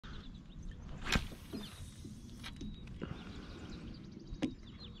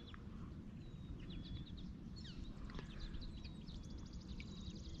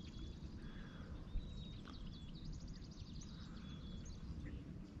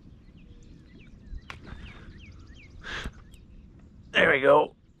There we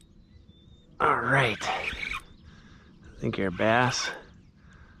go. All right. I think you're a bass.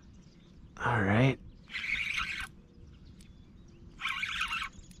 All right.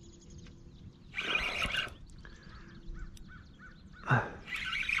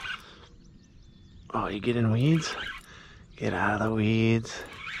 Oh, you get in weeds? Get out of the weeds.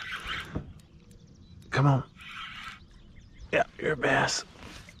 Come on. Yeah, you're a bass.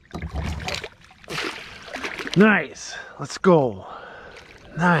 Nice. Let's go.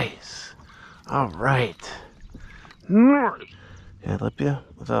 Nice. All right. Can I lip you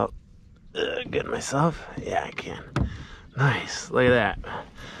without getting myself? Yeah, I can. Nice. Look at that.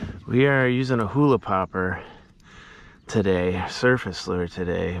 We are using a Hula Popper today, surface lure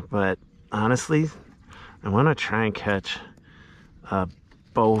today, but honestly, I want to try and catch a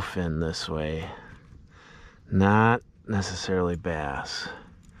bowfin this way, not necessarily bass.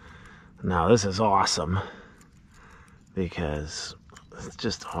 Now this is awesome because it's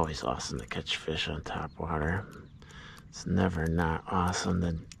just always awesome to catch fish on top water. It's never not awesome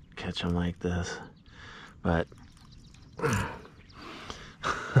to catch them like this, but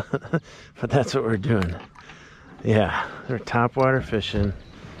but that's what we're doing. Yeah, they're top water fishing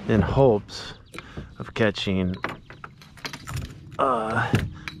in hopes of catching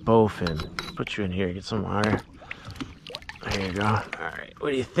bowfin. Put you in here, get some water. There you go. All right, what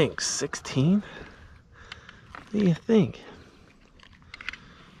do you think? 16? What do you think?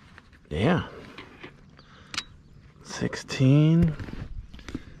 Yeah. 16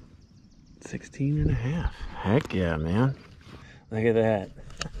 and a half. Heck yeah, man. Look at that.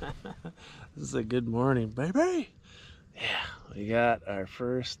 This is a good morning, baby. Yeah, we got our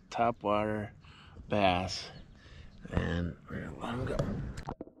first topwater bass, and we're gonna let him go.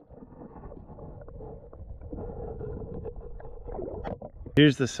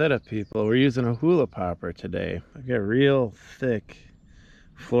 Here's the setup, people. We're using a Hula Popper today. I've got real thick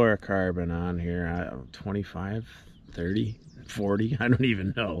fluorocarbon on here. I don't know, 25, 30, 40, I don't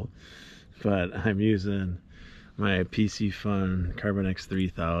even know. But I'm using my PC Fun Carbon X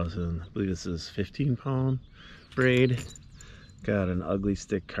 3000. I believe this is 15-pound braid. Got an ugly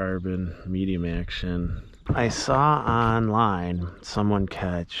stick carbon, medium action. I saw online someone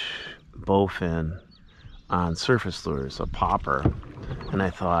catch bowfin on surface lures, a popper, and I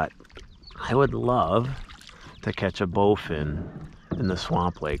thought I would love to catch a bowfin in the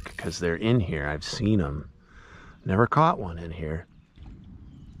swamp lake because they're in here. I've seen them. Never caught one in here.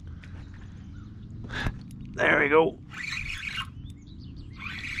 There we go.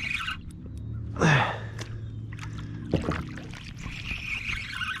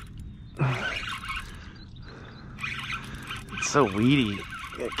 It's so weedy. You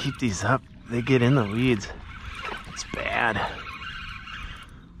gotta keep these up. They get in the weeds. It's bad.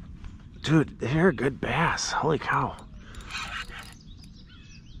 Dude, they're a good bass. Holy cow.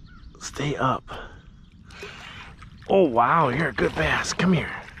 Stay up. Oh, wow, you're a good bass. Come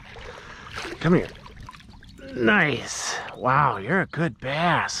here. Come here. Nice. Wow, you're a good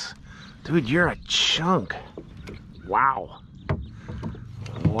bass. Dude, you're a chunk. Wow.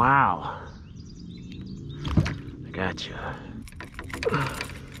 Wow. I got you.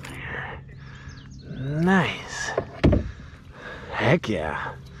 There. Nice. Heck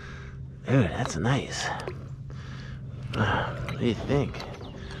yeah. Dude, that's nice. What do you think?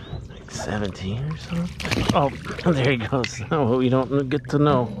 Like 17 or something? Oh, there he goes. Oh, we don't get to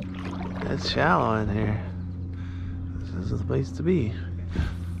know. It's shallow in here. This is the place to be.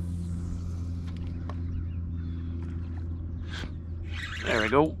 There we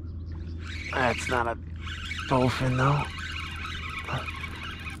go. That's not a bowfin though.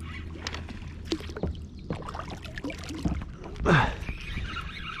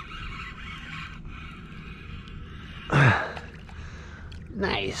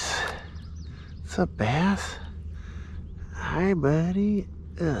 Nice. What's up, bass? Hi, buddy.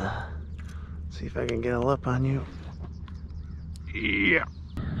 See if I can get a lip on you. Yeah.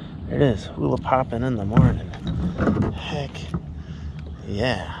 There it is. Hula popping in the morning. Heck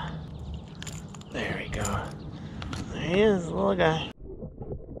yeah. There we go. There he is, the little guy.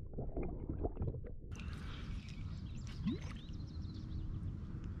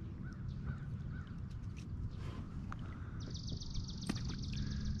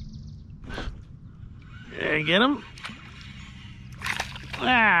 There you get him.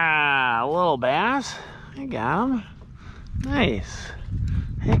 Ah, a little bass. I got him. Nice.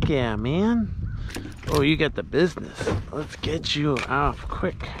 Heck yeah, man. Oh, you got the business. Let's get you off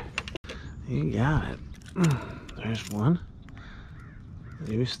quick. You got it. There's one.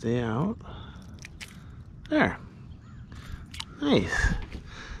 You stay out. There. Nice.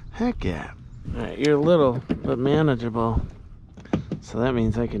 Heck yeah. Alright, you're little but manageable. So that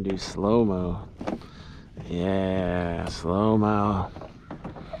means I can do slow-mo. Yeah, slow-mo.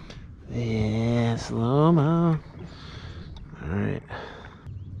 Yeah, slow-mo. All right.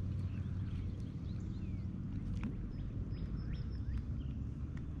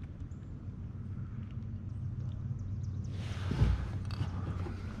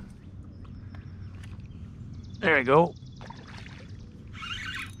 There we go.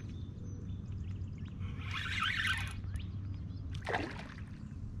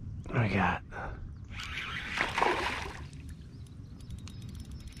 What do we got?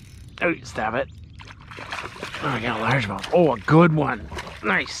 Oh, stop it. Oh, I got a largemouth. Oh, a good one.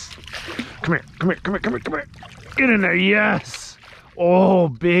 Nice. Come here, come here, come here, come here, come here. Get in there, yes. Oh,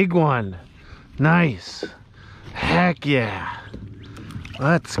 big one. Nice. Heck yeah.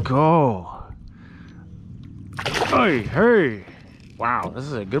 Let's go. Hey, hey. Wow, this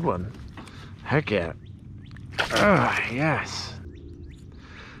is a good one. Heck yeah. Ah, yes.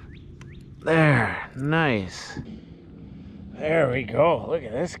 There, nice. There we go. Look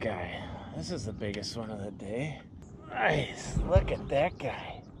at this guy. This is the biggest one of the day. Nice. Look at that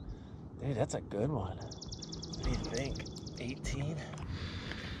guy. Dude, that's a good one. What do you think? 18?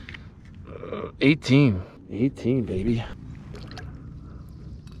 18. 18, baby.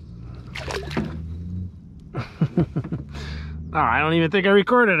 Oh, I don't even think I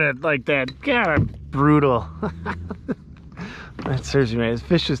recorded it like that. God, brutal. That serves me right. This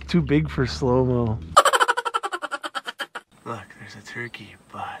fish is too big for slow-mo. Look, there's a turkey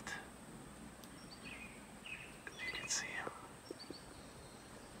butt. You can see him.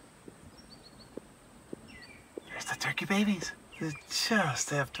 There's the turkey babies. They just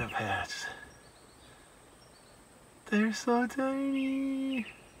have to hatch. They're so tiny.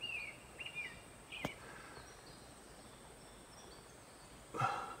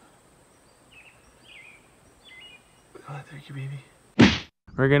 Oh, turkey baby.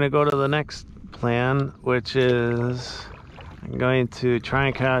 We're gonna go to the next plan, which is I'm going to try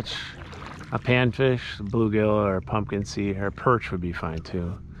and catch a panfish, bluegill, or a pumpkin seed, or perch would be fine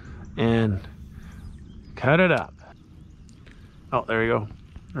too, and cut it up. Oh, there we go.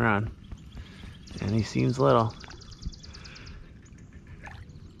 We're on. And he seems little.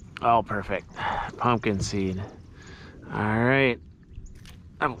 Oh, perfect. Pumpkin seed. All right.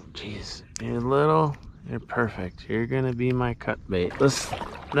 Oh, jeez. You're little. You're perfect. You're gonna be my cut bait. This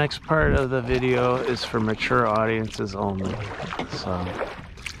next part of the video is for mature audiences only. So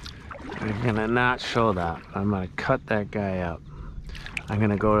I'm gonna not show that. I'm gonna cut that guy up. I'm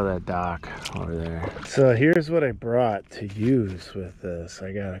gonna go to that dock over there. So here's what I brought to use with this.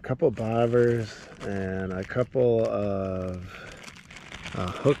 I got a couple bobbers and a couple of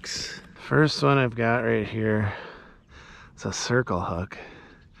hooks. First one I've got right here, it's a circle hook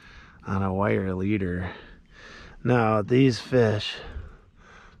on a wire leader. Now these fish,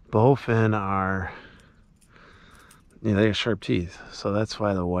 bowfin, are, you know, they have sharp teeth, so that's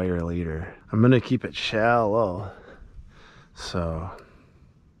why the wire leader. I'm gonna keep it shallow, so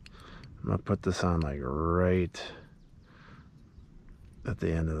I'm gonna put this on like right at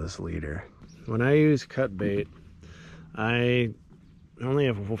the end of this leader. When I use cut bait, I only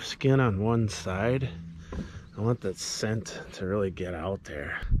have skin on one side. I want that scent to really get out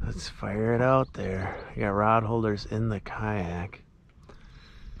there. Let's fire it out there. I got rod holders in the kayak,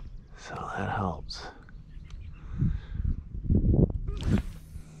 so that helps.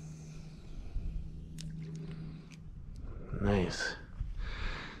 Nice.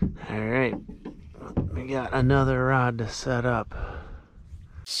 All right, we got another rod to set up.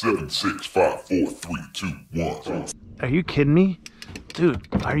 7, 6, 5, 4, 3, 2, 1. Are you kidding me? Dude,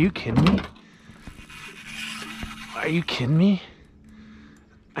 are you kidding me? Are you kidding me?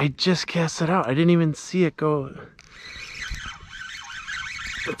 I just cast it out. I didn't even see it go.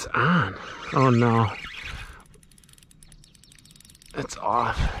 It's on. Oh no. It's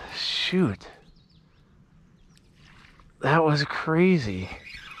off. Shoot. That was crazy.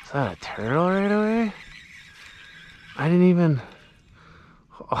 Is that a turtle right away? I didn't even...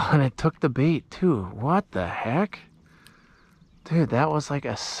 Oh, and it took the bait too. What the heck? Dude, that was like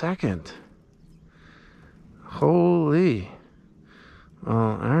a second. Holy. Well,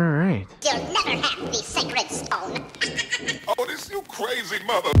 alright. You'll never have the sacred stone. Oh, this you crazy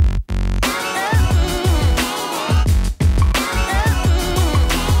mother.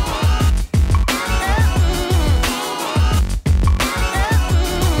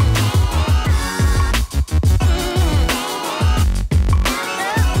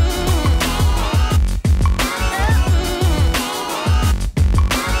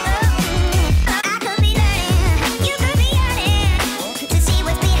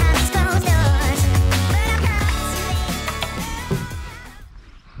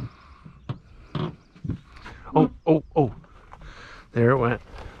 There it went.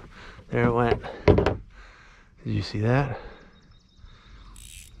 There it went. Did you see that?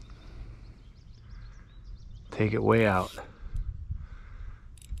 Take it way out.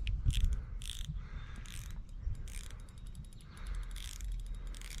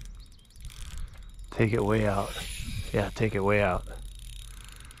 Take it way out. Yeah, take it way out.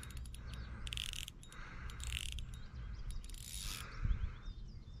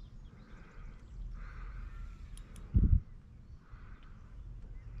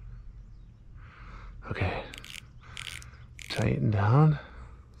 Okay. Tighten down.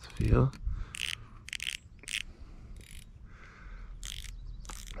 Let's feel.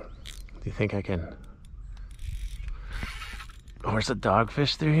 Do you think I can? Oh, there's a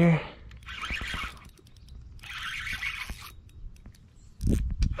dogfish through here.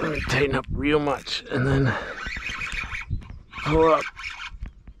 I'm gonna tighten up real much and then pull up.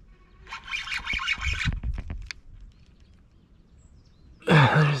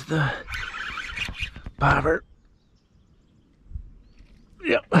 There's the bobber.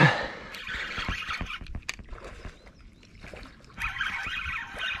 Yep.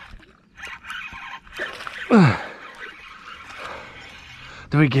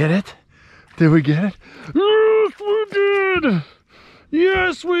 Did we get it? Did we get it? Yes, we did!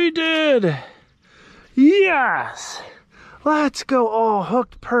 Yes, we did! Yes! Let's go. Oh,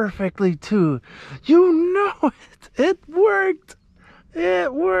 hooked perfectly too. You know it! It worked!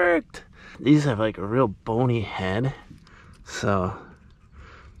 It worked! These have like a real bony head, so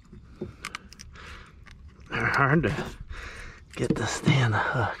they're hard to get to stay on the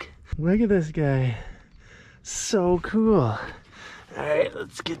hook. Look at this guy. So cool. Alright,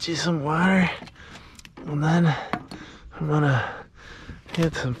 let's get you some water. And then I'm gonna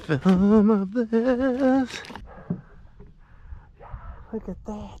get some film of this. Look at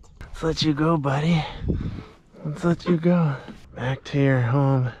that. Let's let you go, buddy. Let's let you go. Back to your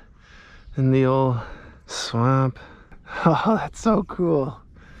home in the old swamp. Oh, that's so cool.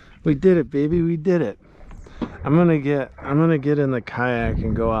 We did it, baby. We did it. I'm gonna get in the kayak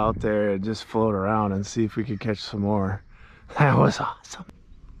and go out there and just float around and see if we could catch some more. That was awesome.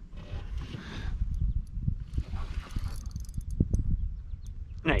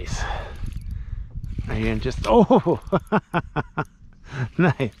 Nice. Are you gonna just, oh,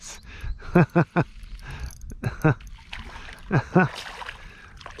 nice. All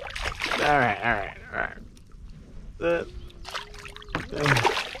right. All right.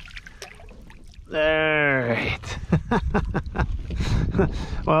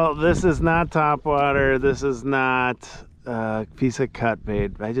 Well, this is not topwater. This is not a piece of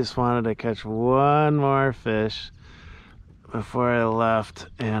cutbait. I just wanted to catch one more fish before I left,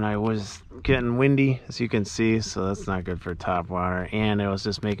 and I was getting windy, as you can see, so that's not good for topwater, and it was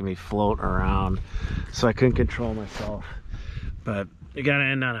just making me float around, so I couldn't control myself. But you gotta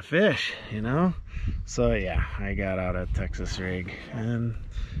end on a fish, you know? So yeah, I got out a Texas rig, and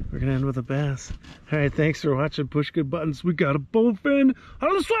we're gonna end with a bass. All right, thanks for watching. Push good buttons. We got a bowfin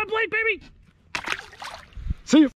out of the swamp lake, baby!